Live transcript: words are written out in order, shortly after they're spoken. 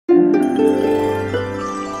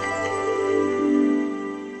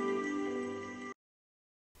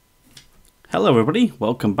Hello everybody,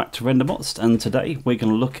 welcome back to Renderbots, and today we're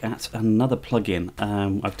going to look at another plugin.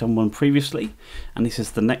 I've done one previously and this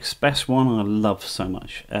is the next best one I love so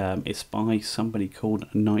much. It's by somebody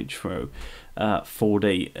called Nitro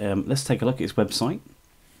 4D. Let's take a look at his website.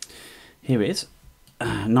 Here it is,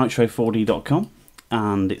 nitro4d.com,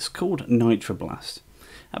 and it's called Nitroblast.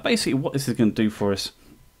 Basically what this is going to do for us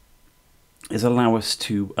is allow us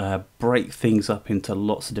to break things up into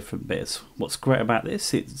lots of different bits. What's great about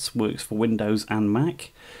this, it works for Windows and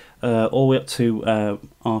Mac, all the way up to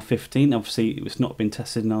r15. Obviously it's not been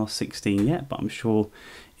tested in r16 yet, but I'm sure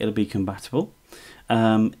it'll be compatible.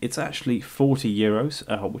 It's actually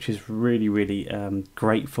 €40, which is really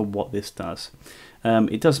great for what this does.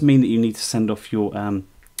 It does mean that you need to send off your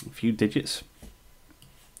few digits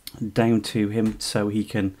down to him so he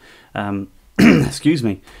can excuse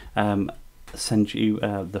me, send you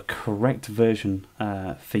the correct version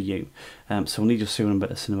for you. So we'll need your serial number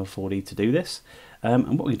at Cinema 4D to do this.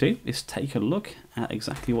 And what we do is take a look at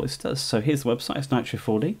exactly what this does. So here's the website, it's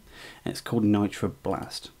Nitro4D, and it's called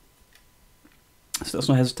Nitroblast. So let's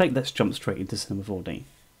not hesitate, let's jump straight into Cinema 4D.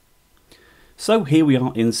 So here we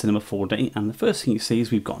are in Cinema 4D, and the first thing you see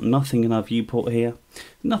is we've got nothing in our viewport here,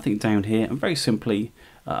 nothing down here, and very simply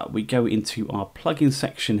we go into our plugin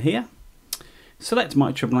section here. Select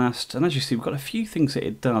Nitroblast, and as you see we've got a few things that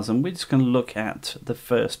it does, and we're just going to look at the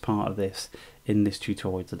first part of this in this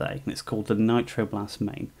tutorial today, and it's called the Nitroblast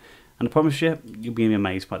main, and I promise you, you'll be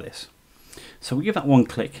amazed by this. So we give that one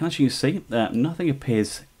click, and as you can see, nothing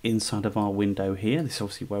appears inside of our window here. This is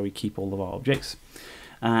obviously where we keep all of our objects,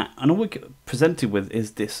 and all we get presented with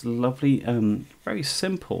is this lovely, very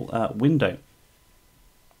simple window.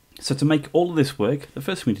 So to make all of this work, the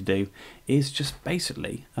first thing we need to do is just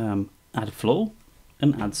basically add a floor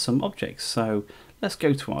and add some objects. So let's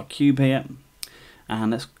go to our cube here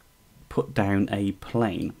and let's put down a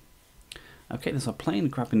plane. Okay, there's our plane,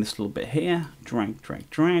 grabbing this little bit here, drag.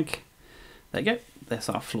 There you go, there's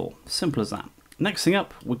our floor, simple as that. Next thing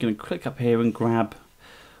up, we're going to click up here and grab,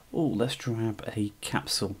 let's grab a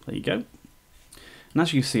capsule, there you go. And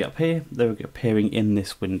as you see up here, they're appearing in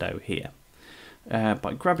this window here.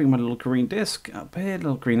 By grabbing my little green disc up here,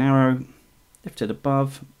 little green arrow, lift it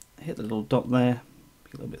above, hit the little dot there,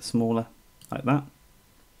 make it a little bit smaller, like that.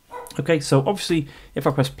 Okay, so obviously if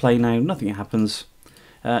I press play now, nothing happens.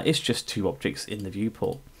 It's just two objects in the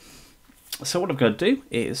viewport. So what I'm going to do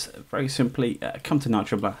is very simply come to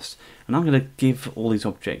Nitroblast, and I'm going to give all these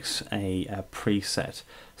objects a preset.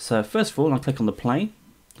 So first of all, I'll click on the plane.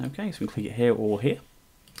 Okay, so we click it here or here.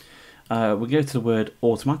 We'll go to the word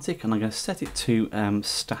automatic, and I'm going to set it to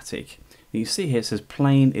static. You see here it says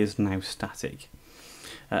plane is now static.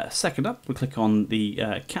 Second up, we click on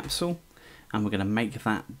the capsule, and we're going to make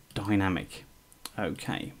that dynamic.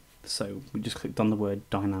 Okay, so we just clicked on the word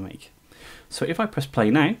dynamic. So if I press play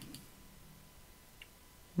now,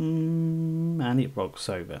 and it rocks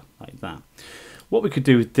over like that. What we could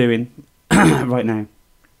do with doing right now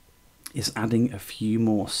is adding a few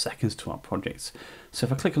more seconds to our projects. So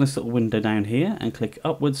if I click on this little window down here and click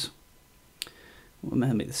upwards, we'll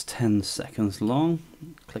make this 10 seconds long.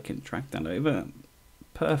 Click and drag that over.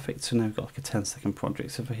 Perfect, so now we've got like a 10-second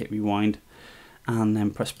project. So if I hit rewind and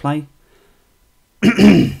then press play,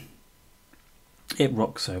 it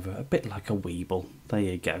rocks over a bit like a Weeble. There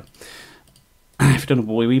you go. If you don't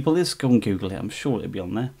know what a Weeble is, go and Google it. I'm sure it'll be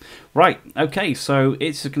on there. Right, okay, so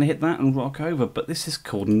it's going to hit that and rock over, but this is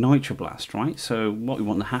called Nitroblast, right? So what we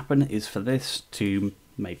want to happen is for this to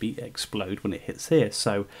maybe explode when it hits here.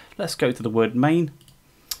 So let's go to the word main.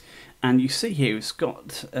 And you see here it's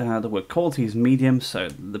got the word quality is medium, so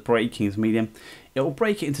the breaking is medium. It will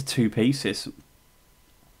break it into two pieces.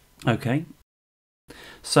 Okay,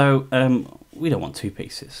 so we don't want two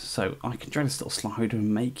pieces, so I can drag this little slider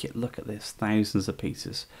and make it, look at this, thousands of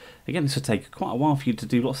pieces. Again, this would take quite a while for you to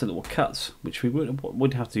do lots of little cuts, which we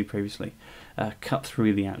would have to do previously, cut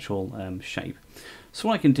through the actual shape. So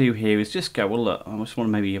what I can do here is just go, well look, I just want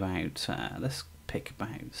maybe about, let's pick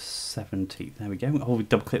about 70. There we go. I'll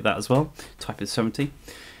double click that as well. Type in 70.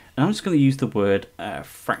 And I'm just going to use the word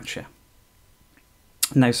fracture.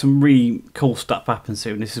 Now some really cool stuff happens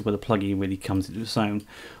here, and this is where the plugin really comes into its own.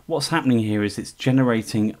 What's happening here is it's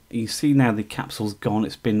generating, you see now the capsule's gone,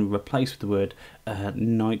 it's been replaced with the word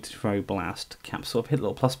Nitroblast capsule. I've hit the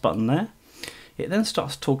little plus button there. It then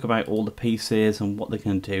starts to talk about all the pieces and what they're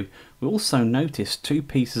going to do. We also notice two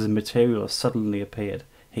pieces of material have suddenly appeared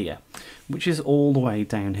here, which is all the way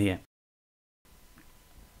down here.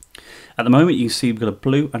 At the moment you can see we've got a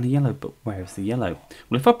blue and a yellow, but where is the yellow?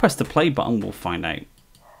 Well, if I press the play button, we'll find out.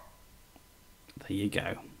 There you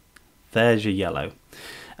go. There's your yellow.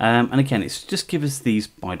 And again, it's just give us these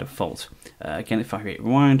by default. Again, if I hit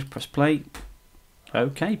rewind, press play,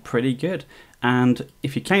 okay, pretty good. And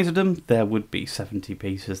if you counted them, there would be 70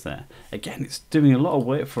 pieces there. Again, it's doing a lot of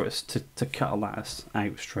work for us to cut that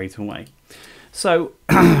out straight away. So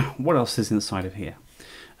what else is inside of here?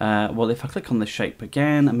 Well, if I click on the shape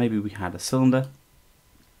again, and maybe we had a cylinder.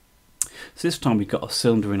 So this time we've got a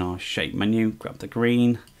cylinder in our shape menu. Grab the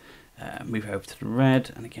green, move over to the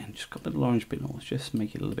red, and again, just got the little orange bit. Let's just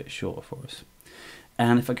make it a little bit shorter for us.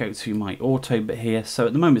 And if I go to my auto bit here, so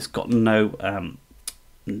at the moment it's got no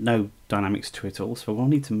dynamics to it all, so we'll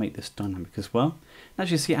need to make this dynamic as well.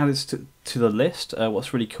 As you see, it adds to the list.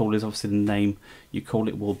 What's really cool is obviously the name you call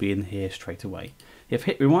it will be in here straight away. If I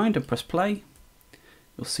hit rewind and press play,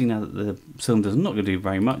 you'll see now that the cylinder's not going to do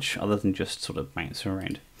very much other than just sort of bounce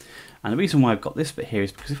around. And the reason why I've got this bit here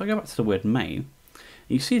is because if I go back to the word main,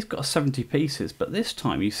 you see it's got 70 pieces, but this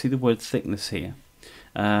time you see the word thickness here.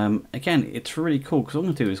 Again, it's really cool because all I'm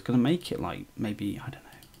going to do is going to make it like maybe, I don't know,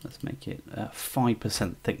 let's make it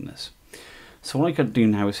 5% thickness. So what I got to do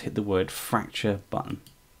now is hit the word fracture button.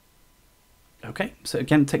 Okay, so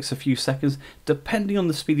again, it takes a few seconds. Depending on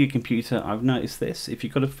the speed of your computer, I've noticed this. If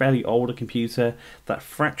you've got a fairly older computer, that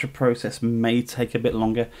fracture process may take a bit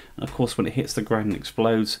longer. And of course, when it hits the ground and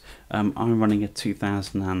explodes, I'm running a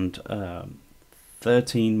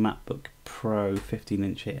 2013 MacBook Pro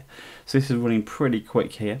 15-inch here. So this is running pretty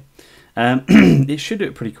quick here. It should do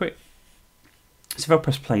it pretty quick. So if I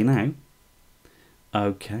press play now,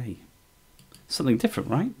 okay, something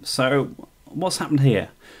different, right? So what's happened here?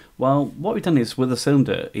 Well, what we've done is with the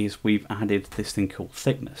cylinder is we've added this thing called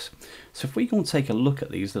thickness. So if we go and take a look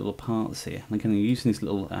at these little parts here, and again, using these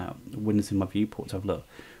little windows in my viewport to have a look,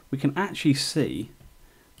 we can actually see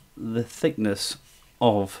the thickness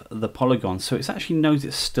of the polygon. So it actually knows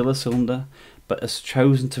it's still a cylinder, but has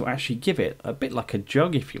chosen to actually give it a bit like a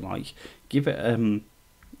jug, if you like, give it an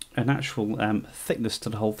actual thickness to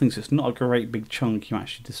the whole thing. So it's not a great big chunk you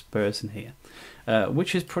actually disperse in here,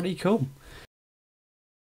 which is pretty cool.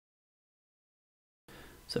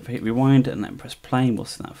 So if I hit rewind and then press play, we'll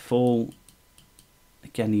see that fall.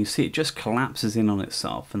 Again, you see it just collapses in on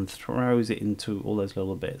itself and throws it into all those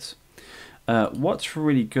little bits. What's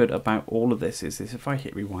really good about all of this is if I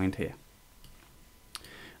hit rewind here,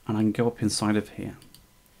 and I can go up inside of here,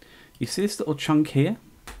 you see this little chunk here,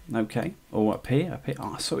 okay, or up here,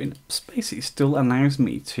 oh, so it basically still allows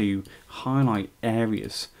me to highlight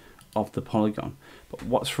areas of the polygon. But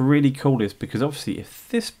what's really cool is because obviously if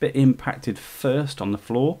this bit impacted first on the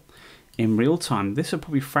floor in real time, this would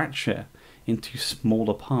probably fracture into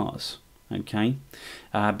smaller parts, okay,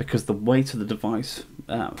 because the weight of the device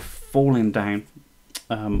falling down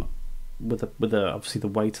with obviously the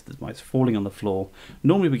weight of the device falling on the floor,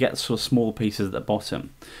 normally we get sort of small pieces at the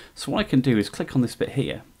bottom. So what I can do is click on this bit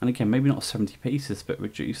here, and again, maybe not 70 pieces, but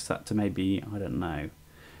reduce that to maybe, I don't know,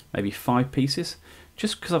 maybe 5 pieces.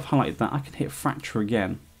 Just because I've highlighted that, I can hit fracture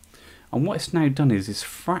again. And what it's now done is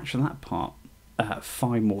fracture that part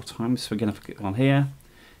 5 more times. So again, if I click on here,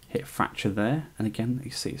 hit fracture there, and again, you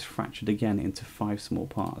see it's fractured again into 5 small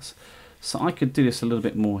parts. So I could do this a little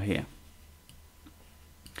bit more here.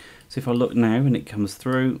 So if I look now and it comes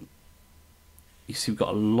through, you see we've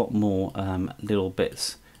got a lot more little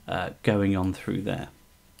bits going on through there.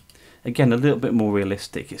 Again, a little bit more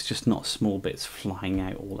realistic. It's just not small bits flying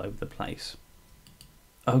out all over the place.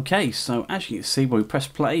 Okay, so as you can see, when we press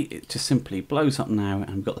play, it just simply blows up now,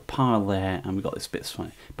 and we've got the pile there, and we've got this bit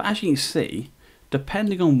flying. But as you can see,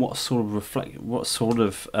 depending on what sort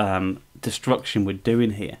of destruction we're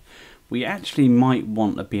doing here, we actually might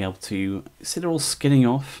want to be able to see they're all skinning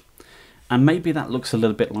off, and maybe that looks a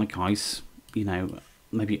little bit like ice, you know,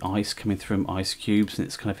 maybe ice coming through ice cubes, and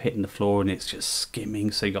it's kind of hitting the floor and it's just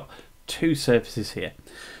skimming. So you've got 2 surfaces here.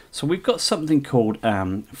 So we've got something called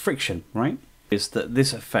friction, right? Is that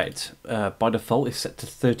this effect by default is set to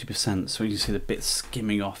 30%, so you see the bits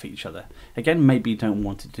skimming off each other. Again, maybe you don't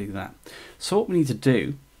want to do that. So what we need to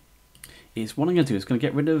do is, what I'm going to do is going to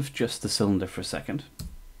get rid of just the cylinder for a second.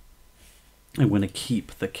 I'm going to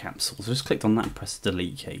keep the capsule. So just click on that and press the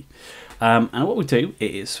delete key. And what we do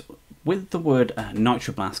is, with the word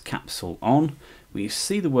Nitroblast capsule on, we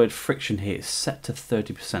see the word friction here is set to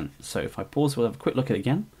 30%. So if I pause, we'll have a quick look at it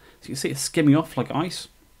again. So you can see it's skimming off like ice.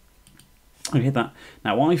 I hit that.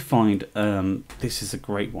 Now I find this is a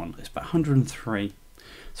great one. It's about 103.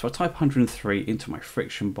 So I type 103 into my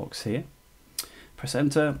friction box here. Press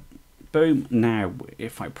enter. Boom. Now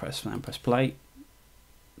if I press play,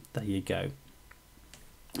 there you go.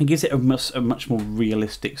 It gives it a much more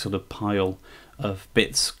realistic sort of pile of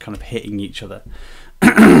bits kind of hitting each other.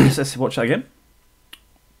 So let's watch that again.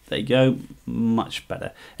 There you go, much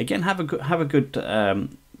better. Again, have a good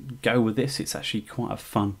go with this. It's actually quite a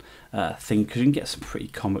fun thing because you can get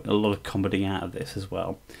some a lot of comedy out of this as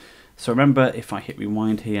well. So remember, if I hit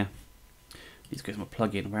rewind here, these goes my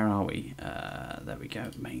plugin. Where are we? There we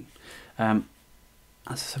go, main. As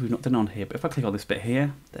I said, we've not done on here, but if I click on this bit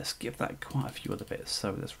here, let's give that quite a few other bits.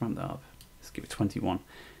 So let's ramp that up. Let's give it 21.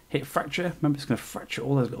 Hit fracture. Remember, it's going to fracture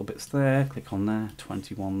all those little bits there. Click on there.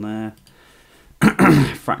 21 there.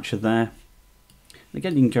 Fracture there. And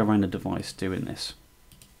again, you can go around the device doing this.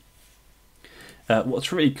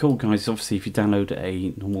 What's really cool, guys, is obviously if you download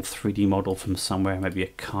a normal 3D model from somewhere, maybe a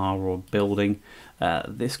car or a building,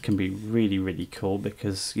 this can be really, really cool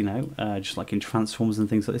because, you know, just like in Transformers and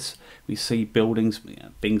things like this, we see buildings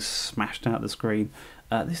being smashed out of the screen.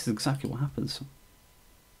 This is exactly what happens.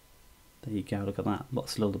 There you go, look at that.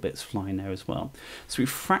 Lots of little bits flying there as well. So we've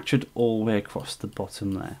fractured all the way across the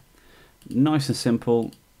bottom there. Nice and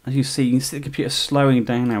simple. As you can see the computer slowing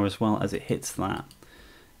down now as well as it hits that.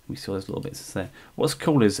 We see all those little bits there. What's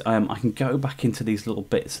cool is I can go back into these little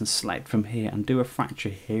bits and select from here and do a fracture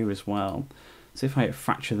here as well. So if I hit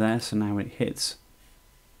fracture there, so now when it hits,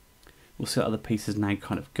 we'll see that other pieces now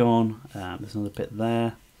kind of gone. There's another bit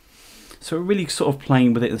there. So we're really sort of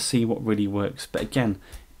playing with it and see what really works. But again,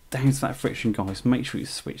 down to that friction, guys, make sure you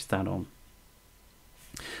switch that on.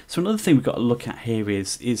 So another thing we've got to look at here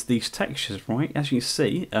is these textures, right? As you can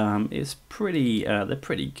see, it's pretty, they're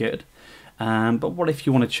pretty good. But what if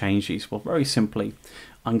you want to change these? Well, very simply,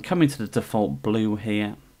 I'm coming to the default blue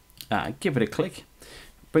here, give it a click,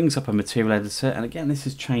 brings up a material editor, and again, this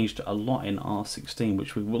has changed a lot in R16,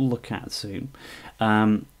 which we will look at soon.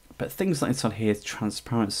 But things like inside here,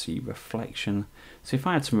 transparency, reflection. So if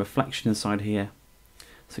I had some reflection inside here,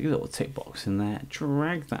 so get a little tick box in there,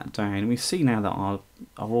 drag that down, and we see now that our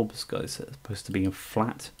orbs is supposed to be in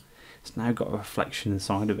flat. It's now got a reflection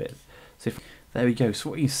inside of it. So if, there we go. So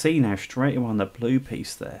what you see now straight away on the blue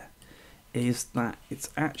piece there is that it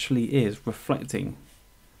actually is reflecting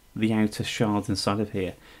the outer shards inside of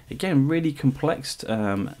here. Again, really complex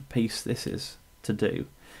piece this is to do,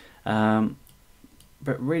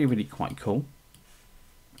 but really, really quite cool.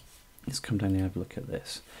 Let's come down here and have a look at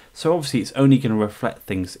this. So obviously it's only going to reflect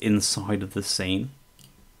things inside of the scene.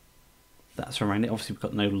 That's around it. Obviously we've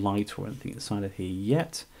got no light or anything inside of here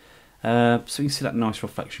yet. So you can see that nice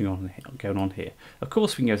reflection going on here. Of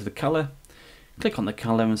course we can go to the colour, click on the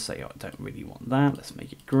colour and say, oh, I don't really want that. Let's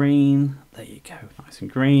make it green. There you go, nice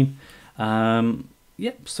and green.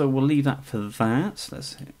 Yep, so we'll leave that for that.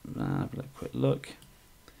 Let's have a quick look.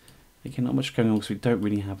 Again, not much going on because we don't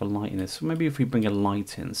really have a light in this. So maybe if we bring a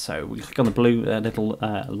light in. So we click on the blue little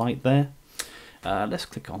light there. Let's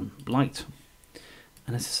click on light.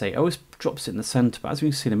 And as I say, it always drops it in the centre. But as we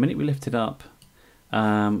can see, the minute we lift it up,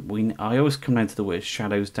 I always come down to the word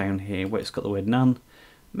shadows down here where it's got the word none.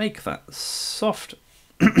 Make that soft.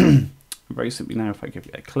 Very simply now, if I give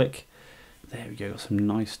it a click, there we go. Got some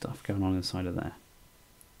nice stuff going on inside of there.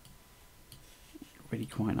 Really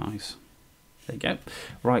quite nice. There you go.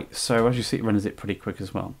 Right, so as you see, it renders it pretty quick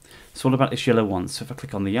as well. It's all about this yellow one. So if I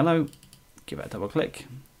click on the yellow, give it a double click.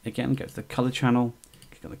 Again, go to the color channel,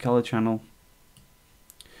 click on the color channel.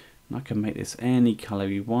 And I can make this any color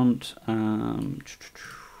you want.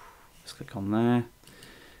 Let's click on there.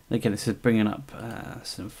 And again, this is bringing up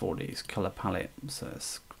some 40s color palette. So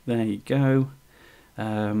there you go.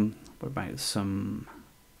 What about some,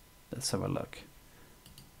 let's have a look.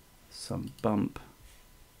 Some bump.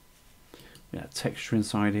 Yeah, texture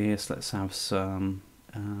inside here, so let's have some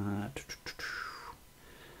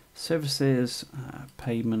surfaces,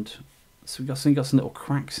 pavement. So we've got some little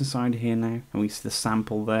cracks inside here now, and we see the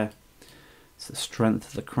sample there. It's the strength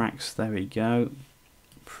of the cracks, there we go.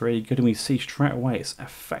 Pretty good, and we see straight away it's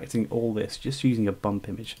affecting all this just using a bump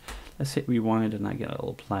image. Let's hit rewind and I get a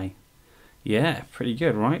little play. Yeah, pretty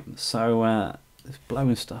good, right? So it's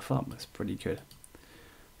blowing stuff up, that's pretty good.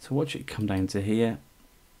 So watch it come down to here.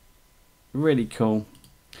 Really cool.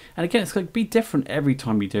 And again, it's going to be different every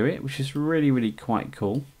time you do it, which is really, really quite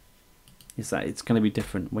cool. Is that it's going to be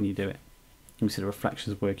different when you do it. You can see the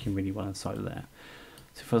reflections working really well inside of there.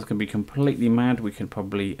 So if I was going to be completely mad, we can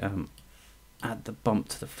probably add the bump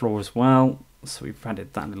to the floor as well. So we've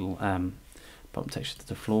added that little bump texture to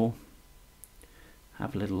the floor.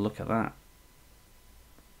 Have a little look at that.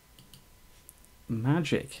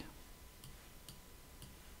 Magic.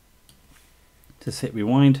 Just hit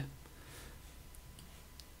rewind.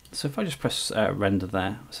 So if I just press render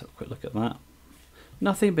there, let's have a quick look at that.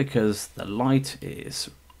 Nothing, because the light is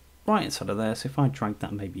right inside of there. So if I drag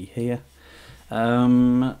that maybe here,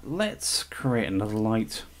 let's create another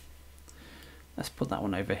light. Let's put that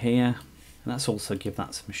one over here. And that's also give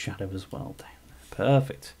that some shadow as well down there.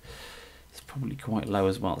 Perfect. It's probably quite low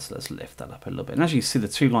as well, so let's lift that up a little bit. And as you see, the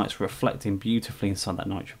two lights reflecting beautifully inside that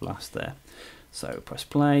Nitroblast there. So press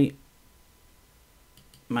play.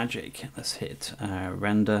 Magic. Let's hit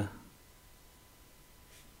render.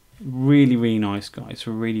 Really, really nice, guys.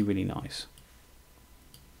 Really, really nice.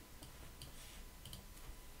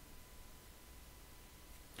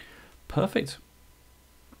 Perfect.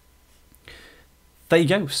 There you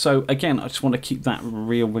go. So again, I just want to keep that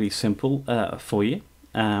really simple for you.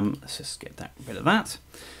 Let's just get rid of that.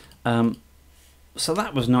 So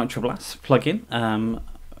that was Nitroblast plugin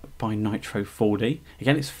by Nitro 4D.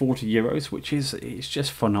 Again, it's €40, which is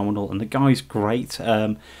just phenomenal, and the guy's great.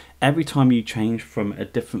 Every time you change from a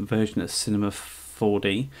different version of Cinema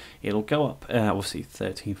 4D, it'll go up, obviously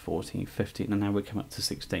 13, 14, 15, and now we come up to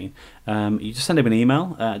 16. You just send him an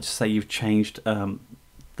email, just say you've changed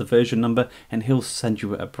the version number, and he'll send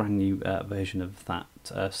you a brand new version of that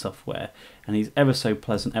software. And he's ever so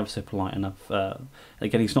pleasant, ever so polite enough.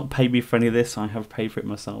 Again, he's not paid me for any of this. I have paid for it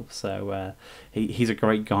myself. So he's a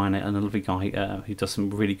great guy and a lovely guy who does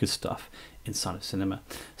some really good stuff inside of cinema.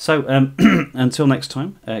 So until next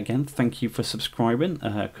time, again, thank you for subscribing,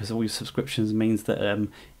 because all your subscriptions means that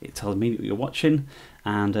it tells me that you're watching,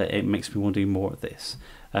 and it makes me want to do more of this.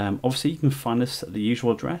 Obviously, you can find us at the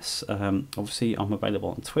usual address. Obviously, I'm available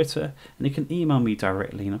on Twitter, and you can email me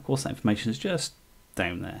directly, and of course that information is just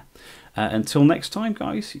down there. Until next time,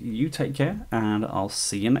 guys, you take care, and I'll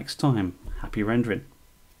see you next time. Happy rendering.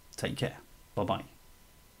 Take care. Bye-bye.